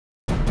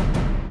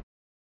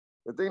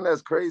the thing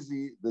that's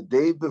crazy, the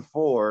day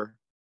before,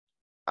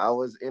 I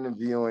was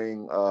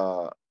interviewing,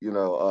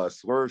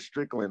 Swerve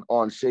Strickland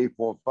on Shade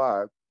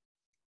 45.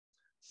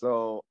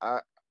 So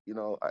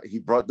he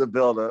brought the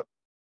belt up.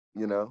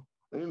 Let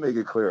me make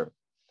it clear.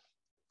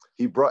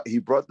 He brought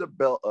the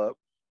belt up,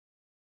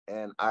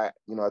 and I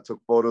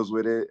took photos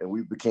with it, and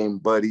we became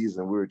buddies,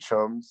 and we were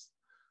chums.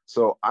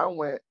 So I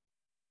went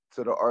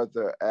to the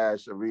Arthur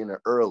Ashe Arena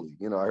early.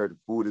 I heard the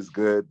food is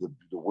good. The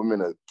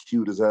women are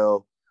cute as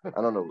hell.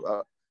 I don't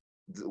know.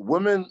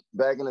 Women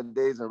back in the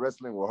days in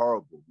wrestling were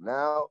horrible.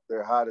 Now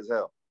they're hot as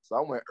hell. So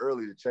I went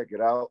early to check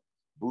it out.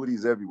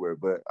 Booties everywhere,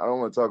 but I don't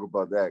want to talk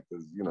about that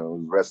because it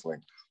was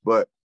wrestling.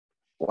 But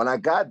when I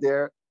got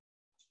there,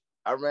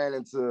 I ran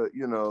into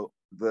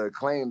the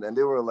Acclaimed, and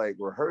they were like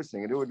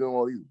rehearsing, and they were doing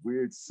all these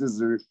weird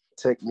scissor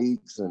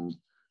techniques, and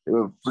they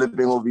were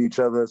flipping over each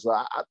other. So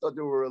I thought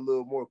they were a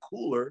little more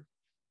cooler.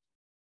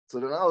 So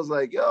then I was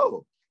like,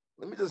 yo,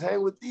 let me just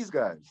hang with these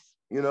guys.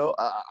 I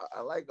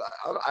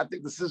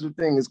think the scissor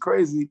thing is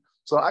crazy.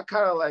 So I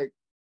kind of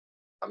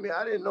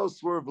I didn't know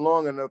Swerve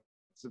long enough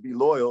to be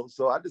loyal.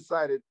 So I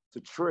decided to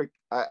trick.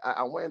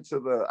 I went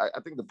to I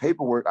think the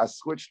paperwork, I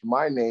switched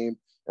my name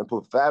and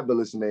put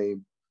Fabulous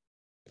name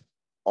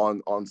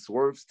on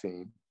Swerve's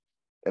team.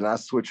 And I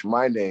switched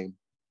my name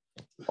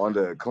on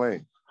the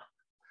Acclaim.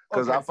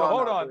 Because I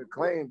found out the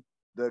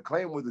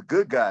Acclaim were the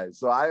good guys.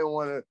 So I didn't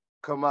want to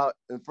come out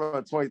in front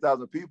of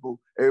 20,000 people,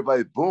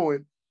 everybody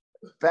booing.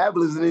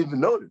 Fabulous didn't even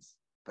notice.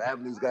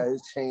 Fabulous got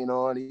his chain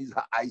on. He's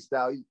iced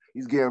out.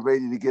 He's getting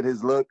ready to get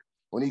his look.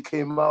 When he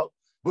came out,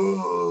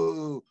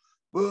 boo,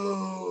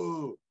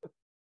 boo,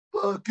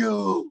 fuck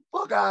you,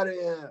 fuck out of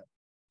here.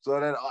 So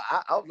then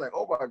I was like,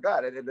 oh my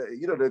God. And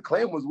the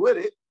Acclaim was with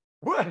it.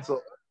 What?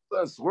 So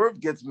Swerve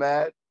gets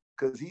mad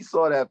because he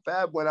saw that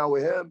Fab went out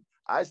with him.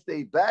 I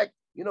stayed back,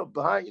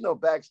 behind,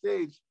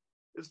 backstage.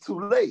 It's too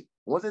late.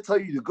 Once they tell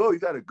you to go, you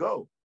got to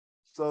go.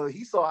 So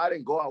he saw I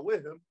didn't go out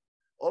with him.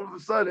 All of a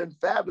sudden,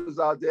 Fab is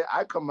out there.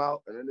 I come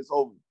out, and then it's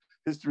over.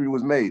 History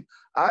was made.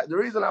 The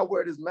reason I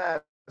wear this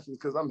mask is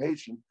because I'm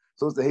Haitian,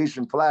 so it's the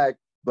Haitian flag.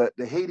 But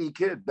the Haiti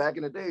kid, back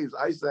in the days,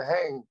 I used to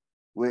hang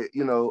with,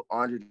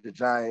 Andre the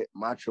Giant,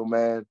 Macho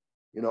Man,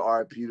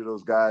 RIP to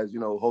those guys.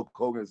 Hulk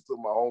Hogan is still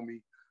my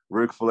homie,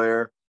 Ric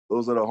Flair.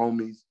 Those are the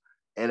homies.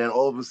 And then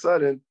all of a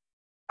sudden,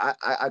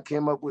 I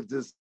came up with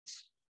this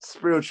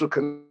spiritual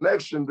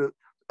connection that,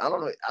 I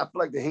don't know, I feel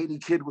like the Haiti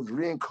kid was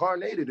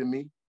reincarnated in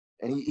me.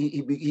 And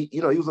he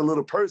was a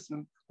little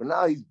person, but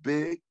now he's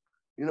big.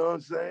 You know what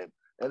I'm saying?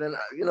 And then,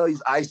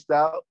 he's iced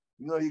out.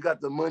 He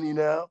got the money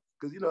now.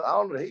 Because, I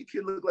don't know, the Haiti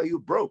kid looked like he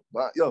was broke.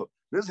 But,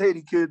 this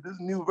Haiti kid, this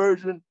new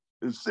version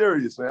is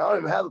serious, man. I don't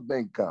even have a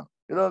bank account.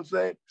 You know what I'm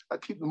saying? I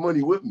keep the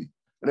money with me.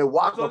 And then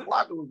Waka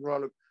Flocka was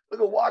around. Look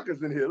at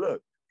Waka's in here.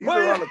 Look. He's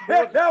around the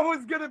corner. That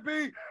was going to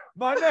be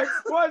my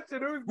next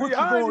question. Who's what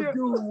behind you gonna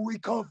do when we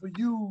come for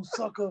you,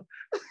 sucker?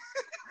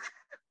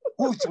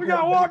 We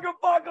got Waka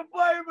Flocka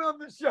Flame on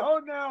the show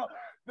now.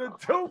 The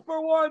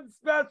 2-for-1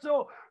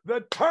 special.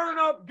 The Turn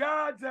Up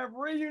Gods have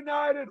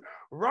reunited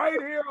right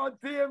here on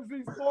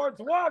TMZ Sports.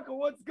 Waka,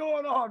 what's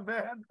going on,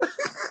 man?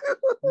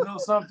 You know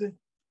something?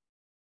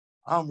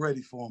 I'm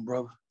ready for him,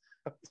 brother.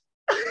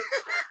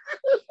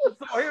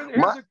 So here's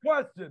the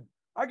question.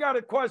 I got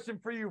a question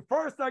for you.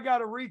 First, I got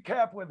to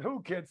recap with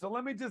Whoo Kid. So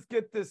let me just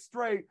get this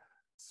straight.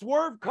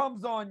 Swerve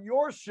comes on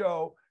your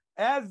show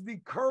as the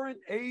current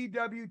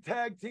AEW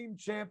Tag Team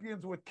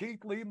Champions with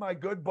Keith Lee, my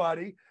good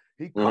buddy.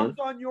 He comes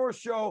on your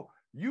show.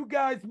 You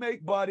guys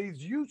make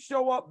buddies. You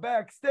show up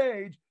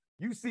backstage.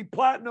 You see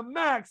Platinum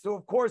Max, who,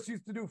 of course,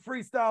 used to do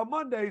Freestyle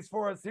Mondays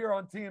for us here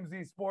on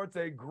TMZ Sports,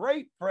 a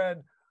great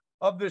friend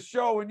of the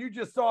show. And you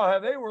just saw how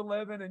they were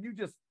living, and you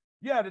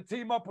had to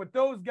team up with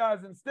those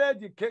guys.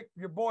 Instead, you kicked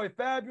your boy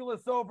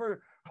Fabulous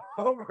over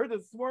to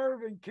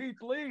Swerve and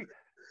Keith Lee.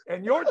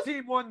 And your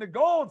team won the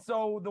gold.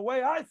 So the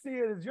way I see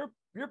it is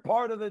you're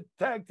part of the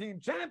tag team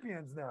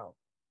champions now.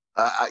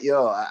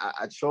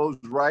 I chose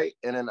right,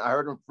 and then I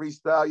heard him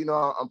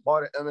freestyle. I'm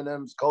part of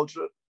Eminem's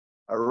culture.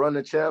 I run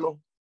the channel.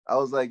 I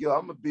was like,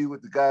 I'm gonna be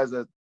with the guys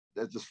that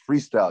just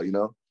freestyle,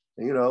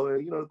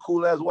 and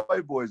cool ass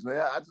white boys,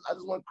 man. I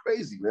just went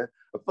crazy, man.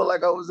 I felt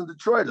like I was in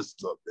Detroit or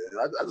something.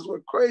 I just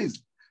went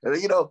crazy, and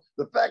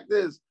the fact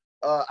is,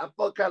 I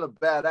felt kind of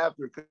bad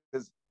after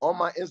because on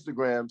my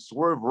Instagram,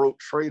 Swerve wrote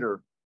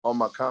traitor on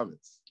my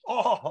comments.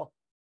 Oh.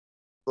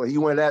 So he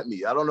went at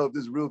me. I don't know if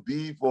this is real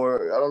beef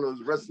or I don't know if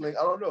it's wrestling.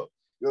 I don't know.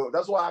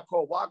 That's why I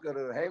called Waka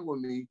to hang with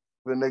me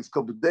for the next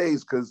couple of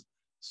days because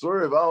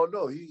Swerve, I don't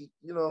know.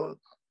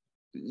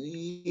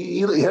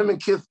 Him and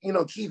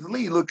Keith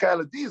Lee look kind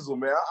of diesel,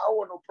 man. I don't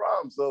want no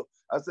problem. So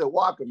I said,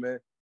 Waka,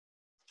 man,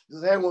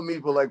 just hang with me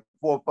for like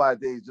 4 or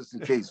 5 days just in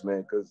case,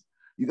 man, because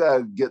you got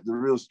to get the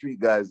real street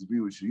guys to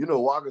be with you.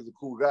 Waka's a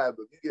cool guy,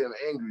 but if you get him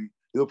angry,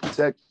 he'll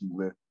protect you,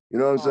 man. You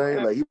know what I'm saying?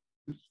 Man. Like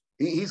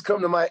he's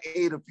come to my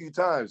aid a few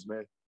times,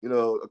 man.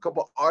 A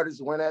couple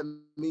artists went at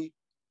me.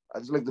 I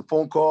just make the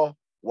phone call.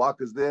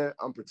 Waka's there.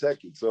 I'm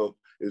protected. So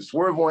if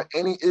Swerve on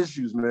any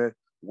issues, man,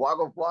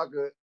 Waka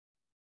Flocka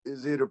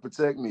is here to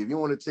protect me. If you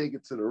want to take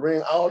it to the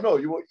ring, I don't know.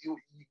 You want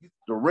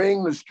the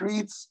ring, the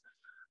streets,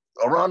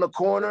 around the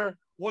corner.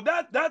 Well,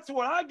 that's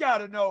what I got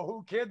to know,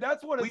 Who Kid.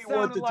 That's what it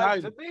sounded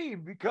like to me,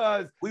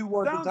 because it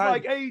sounds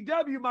like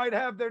AEW might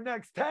have their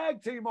next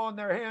tag team on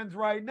their hands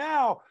right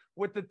now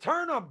with the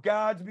Turn-Up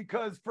Gods,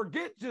 because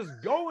forget just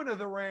going to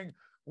the ring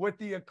with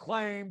the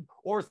Acclaimed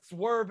or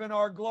Swerve in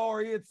Our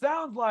Glory. It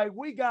sounds like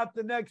we got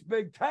the next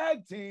big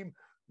tag team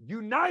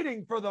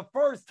uniting for the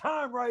first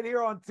time right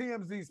here on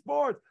TMZ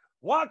Sports.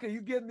 Waka, you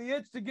getting the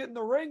itch to get in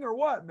the ring or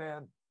what,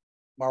 man?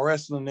 My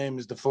wrestling name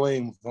is the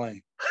Flame.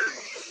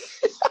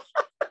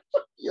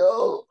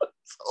 Yo,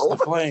 it's the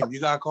Flame. You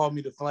gotta call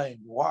me the Flame.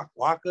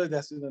 Waka,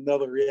 that's in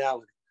another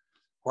reality.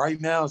 Right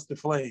now, it's the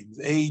Flames.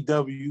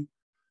 AEW,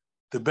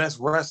 the best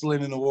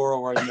wrestling in the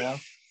world right now.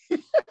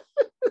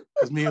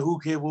 Because me and Who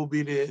Kid will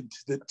be there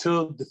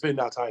to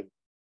defend our title.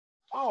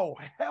 Oh,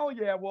 hell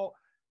yeah. Well,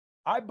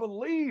 I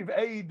believe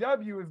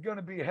AEW is going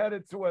to be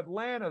headed to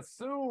Atlanta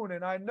soon,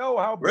 and I know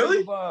how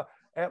big of a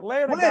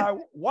Atlanta guy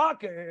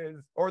Waka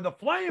is, or the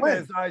Flame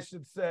is, I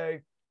should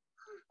say.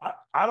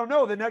 I don't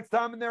know. The next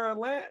time they're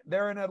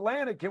in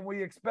Atlanta, can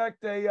we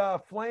expect a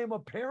Flame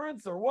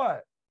appearance or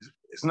what?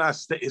 It's not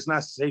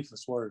safe for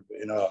Swerve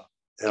in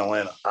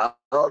Atlanta. I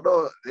don't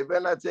know. They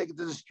better not take it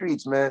to the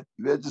streets, man.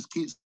 You better just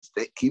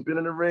keep it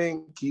in the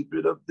ring, keep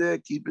it up there,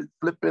 keep it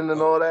flipping and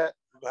all that.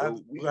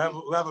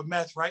 We'll have a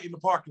match right in the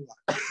parking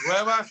lot.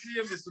 Wherever I see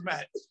him, it's a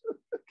match.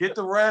 Get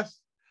the ref.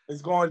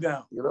 It's going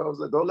down. You know what I'm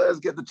saying? Don't let us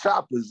get the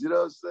choppers. You know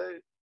what I'm saying?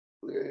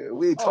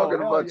 We ain't talking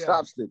about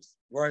chopsticks.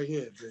 Right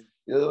here, baby.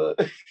 You know?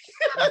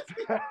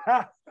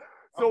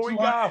 So we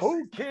got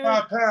Who Kid.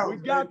 We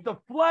got the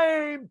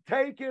Flame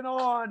taking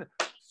on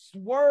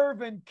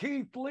Swerve and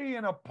Keith Lee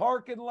in a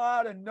parking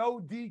lot, a no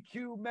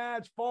DQ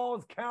match,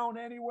 falls count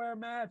anywhere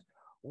match,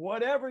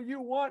 whatever you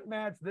want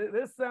match.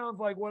 This sounds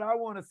like what I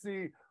want to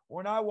see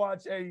when I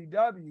watch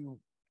AEW.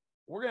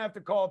 We're gonna have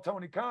to call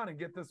Tony Khan and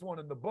get this one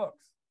in the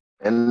books.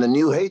 And the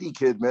new Haiti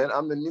Kid, man.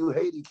 I'm the new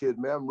Haiti Kid,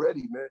 man. I'm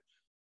ready, man.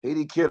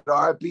 Haiti Kid,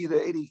 RIP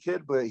the Haiti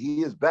Kid, but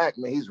he is back,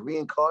 man. He's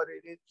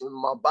reincarnated in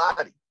my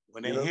body.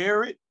 When they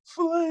hear it,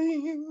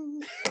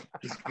 Flame,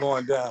 it's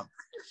going down.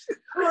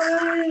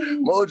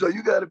 Mojo,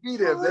 you got to be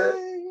there,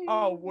 man.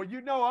 Oh, well,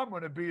 you know I'm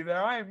going to be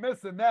there. I ain't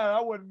missing that.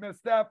 I wouldn't miss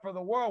that for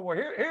the world. Well,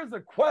 here's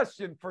a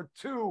question for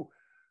two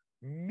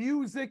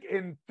music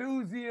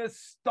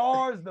enthusiast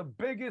stars, the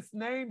biggest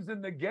names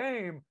in the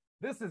game.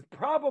 This is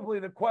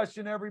probably the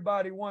question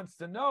everybody wants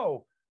to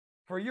know.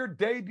 For your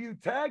debut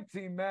tag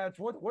team match,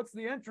 what's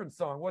the entrance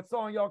song? What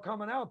song y'all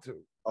coming out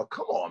to? Oh,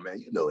 come on, man.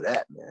 You know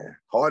that, man.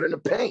 Hard in the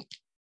Paint.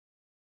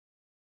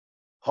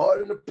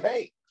 Hard in the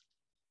Paint.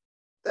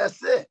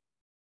 That's it.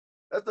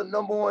 That's the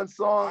 #1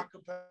 song.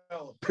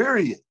 Acapella.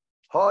 Period.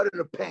 Hard in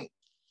the Paint.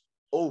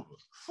 Over.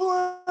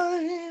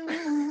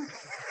 Flame.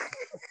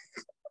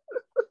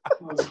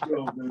 Let's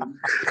go, man.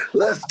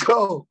 Let's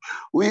go.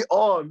 We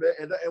on, man.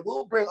 And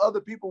we'll bring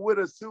other people with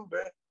us too,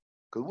 man.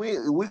 Cause we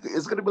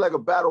it's gonna be like a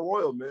battle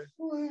royal, man.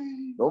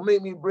 Don't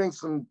make me bring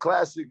some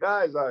classic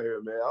guys out here,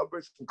 man. I'll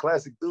bring some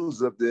classic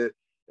dudes up there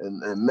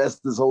and mess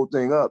this whole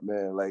thing up,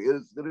 man. Like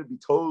it's gonna be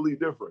totally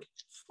different.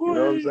 You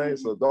know what I'm saying?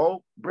 So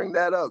don't bring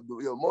that up.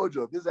 Yo,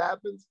 Mojo, if this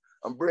happens,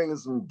 I'm bringing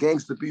some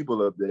gangster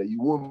people up there you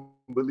wouldn't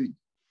believe.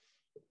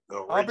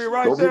 I'll be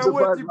right there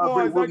with you,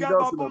 boys. I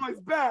got my boys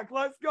back.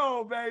 Let's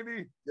go,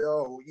 baby.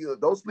 Yo,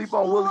 don't sleep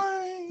on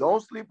Willie.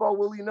 Don't sleep on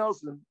Willie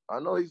Nelson. I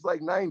know he's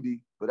like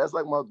 90, but that's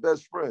like my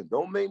best friend.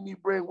 Don't make me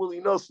bring Willie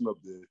Nelson up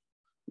there.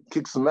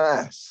 Kick some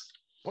ass.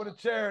 Put a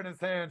chair in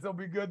his hands. He'll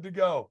be good to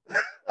go.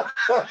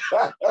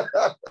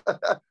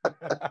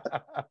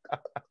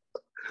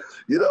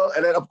 You know,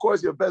 and then of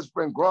course your best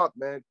friend Gronk,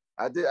 man.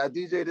 I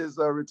DJ'd his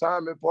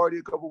retirement party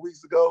a couple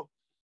weeks ago.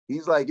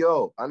 He's like,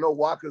 yo, I know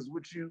Waka's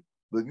with you,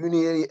 but if you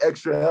need any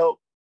extra help,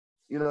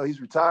 you know,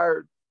 he's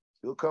retired.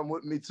 He'll come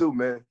with me too,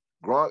 man.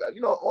 Gronk,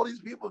 you know, all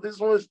these people, this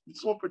one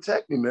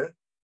protect me, man.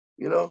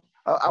 You know,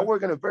 I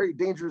work in a very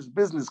dangerous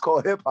business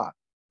called hip hop.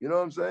 You know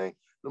what I'm saying?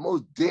 The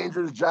most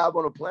dangerous job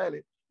on the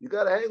planet. You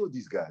got to hang with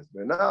these guys,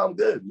 man. Now I'm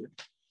good, man.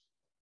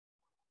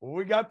 Well,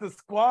 we got the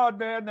squad,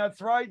 man.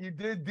 That's right. You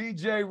did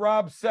DJ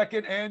Rob's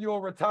second annual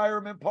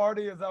retirement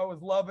party, as I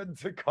was loving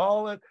to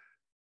call it.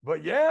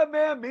 But yeah,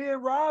 man, me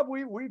and Rob,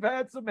 we've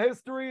had some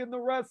history in the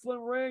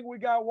wrestling ring. We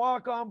got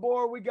Walk on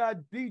board. We got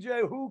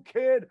DJ Who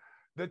Kid,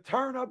 the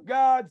Turn Up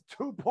Gods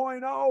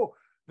 2.0.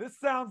 This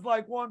sounds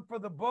like one for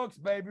the books,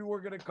 baby.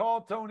 We're going to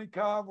call Tony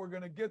Khan. We're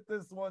going to get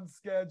this one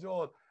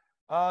scheduled.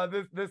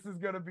 This is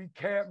going to be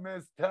can't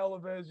miss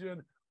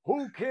television.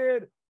 Who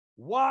Kid,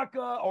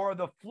 Waka, or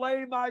the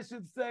Flame, I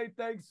should say.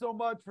 Thanks so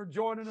much for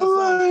joining us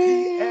on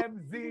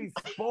TMZ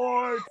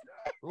Sports.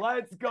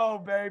 Let's go,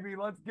 baby.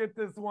 Let's get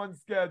this one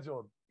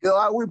scheduled.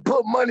 Yo, we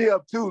put money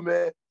up too,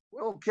 man. We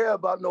don't care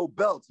about no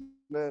belts,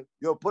 man.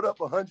 Yo, put up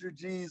 100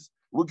 G's.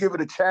 We'll give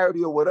it a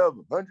charity or whatever.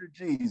 100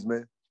 G's,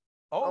 man.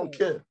 Oh, I don't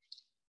care.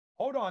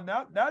 Hold on,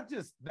 that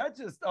just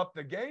upped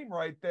the game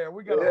right there.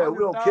 We got we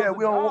don't care.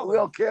 We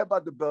don't care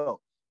about the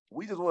belt.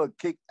 We just want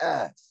to kick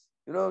ass.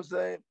 You know what I'm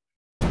saying?